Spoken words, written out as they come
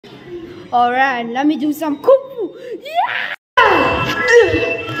Alright, let me do some kung fu. Yeah!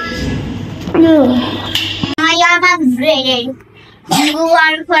 I am afraid. You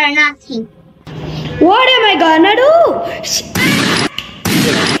are for nothing. What am I gonna do?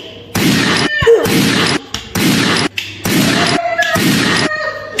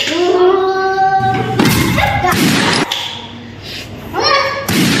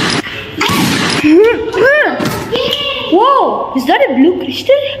 Whoa, is that a blue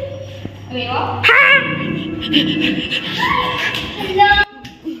crystal? Who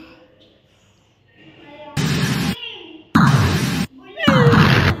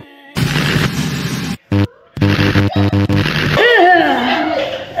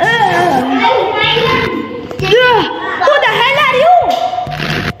the hell are you?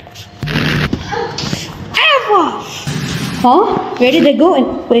 Eva! Huh? Where did they go?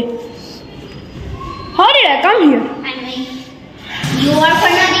 Wait. How did I come here? You are for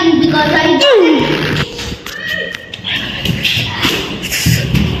nothing because I do.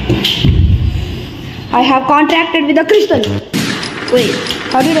 I have contracted with a crystal. Wait,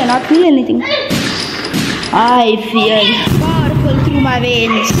 how did I not feel anything? I feel powerful through my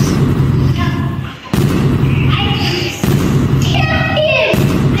veins. We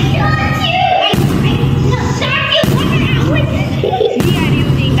are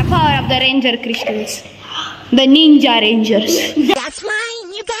using the power of the ranger crystals. The ninja rangers. That's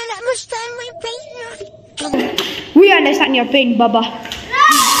mine. You can't understand my pain. We understand your pain, Bubba.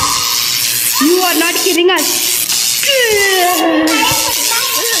 You are not killing us.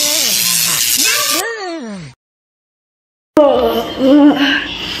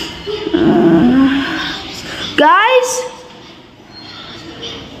 Guys,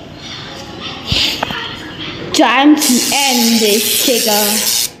 time to end this sugar.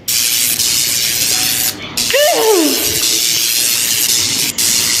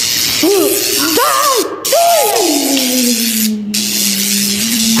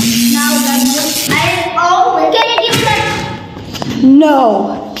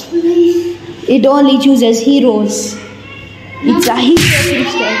 No, it only chooses heroes. It's a hero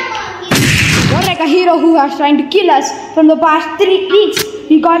crystal. Not like a hero who was trying to kill us from the past 3 weeks.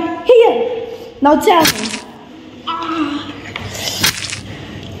 We got here. Now tell me,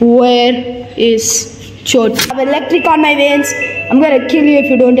 where is CHOTU? I have electric on my veins. I'm gonna kill you if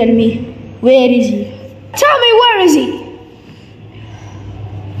you don't tell me. Where is he? Tell me, where is he?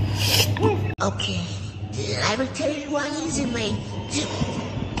 Okay, I will tell you why he's in my zoo.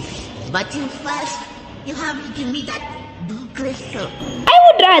 But you first, you have to give me that blue crystal. I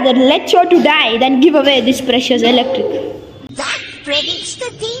would rather let CHOTU die than give away this precious electric. That predicts the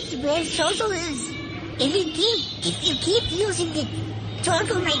date where CHOTU is. If you keep using it,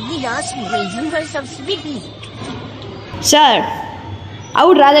 CHOTU might be lost in the universe of Sweetmeat. Sir, I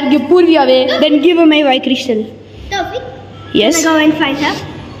would rather give Purvi away than give away my crystal. TAWFIQ? Yes? Can I go and find her?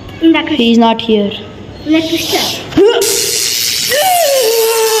 In that crystal. He is not here. In that crystal.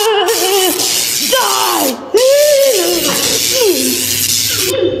 Die!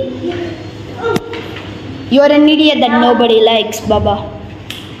 You are an idiot that nobody likes, Bubba.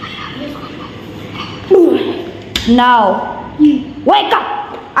 Now, wake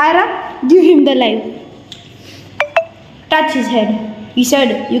up! Ira, give him the light. Touch his head. He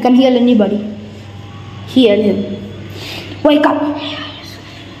said you can heal anybody. Heal him. Wake up!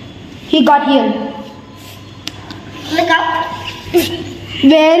 He got healed. Look up.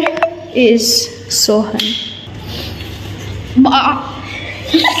 Where is Sohan?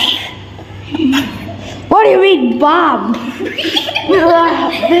 What do you mean, Bob?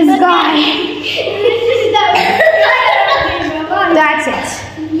 This guy. That's it.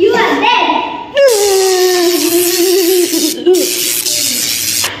 You are dead.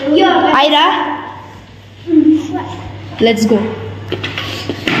 Ira, let's go.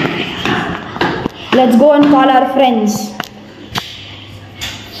 Let's go and call our friends.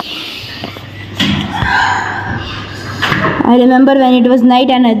 I remember when it was night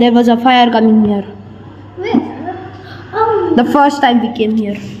and there was a fire coming here. The first time we came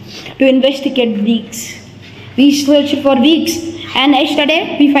here to investigate leaks. We searched for weeks and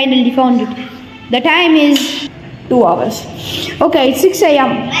yesterday we finally found it. The time is 2 hours. Okay, it's 6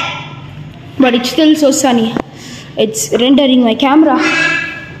 AM. But it's still so sunny. It's rendering my camera.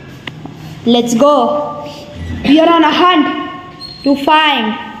 Let's go. We are on a hunt to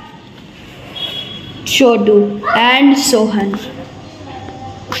find CHOTU and Sohan.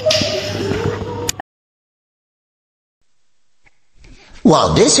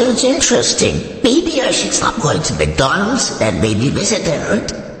 Well, this is interesting. Maybe I should stop going to McDonald's and maybe visit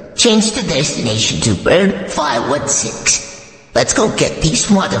Earth. Change the destination to Bird 516. Let's go get these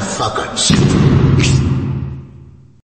motherfuckers.